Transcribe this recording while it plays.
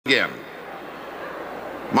begin.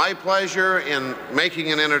 My pleasure in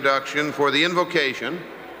making an introduction for the invocation.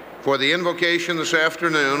 For the invocation this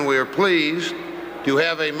afternoon, we are pleased to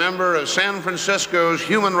have a member of San Francisco's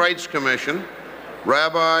Human Rights Commission,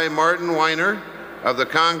 Rabbi Martin Weiner of the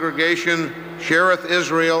congregation Sherith,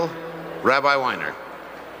 Israel. Rabbi Weiner.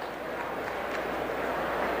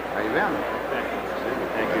 How you been?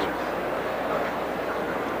 Thank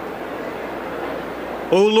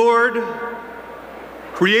you. O Lord,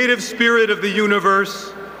 creative spirit of the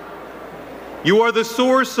universe, you are the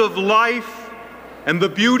source of life and the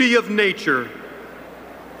beauty of nature,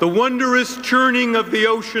 the wondrous churning of the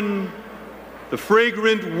ocean, the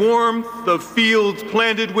fragrant warmth of fields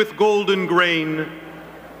planted with golden grain,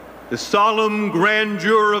 the solemn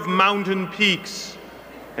grandeur of mountain peaks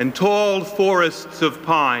and tall forests of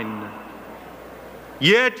pine.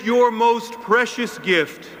 Yet your most precious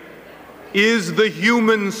gift is the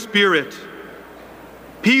human spirit.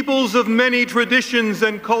 Peoples of many traditions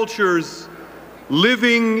and cultures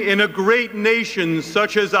living in a great nation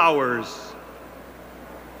such as ours.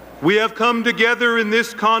 We have come together in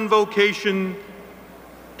this convocation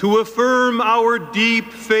to affirm our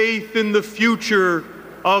deep faith in the future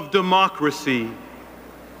of democracy.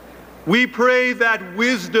 We pray that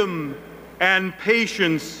wisdom and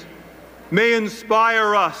patience may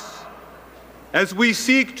inspire us as we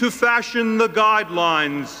seek to fashion the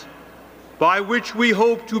guidelines by which we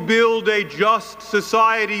hope to build a just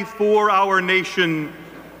society for our nation,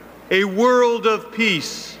 a world of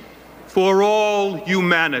peace for all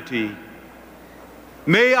humanity.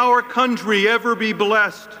 May our country ever be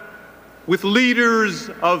blessed with leaders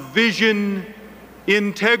of vision,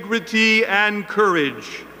 integrity, and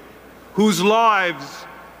courage, whose lives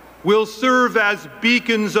will serve as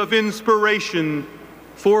beacons of inspiration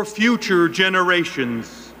for future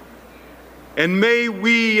generations. And may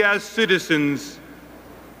we as citizens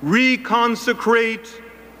reconsecrate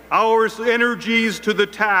our energies to the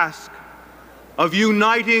task of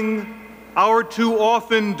uniting our too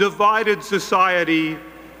often divided society,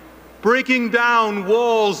 breaking down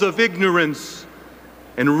walls of ignorance,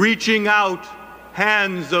 and reaching out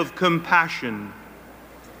hands of compassion.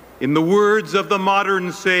 In the words of the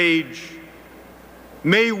modern sage,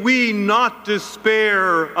 may we not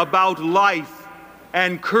despair about life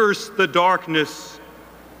and curse the darkness.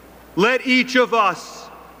 Let each of us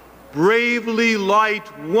bravely light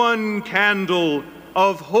one candle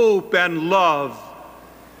of hope and love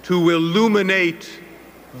to illuminate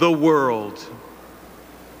the world.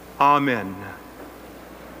 Amen.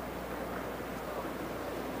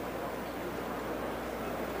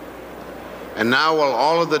 And now will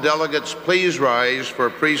all of the delegates please rise for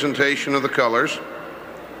a presentation of the colors.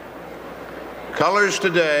 Colors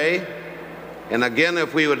today, and again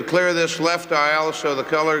if we would clear this left aisle so the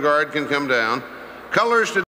color guard can come down. Colors today.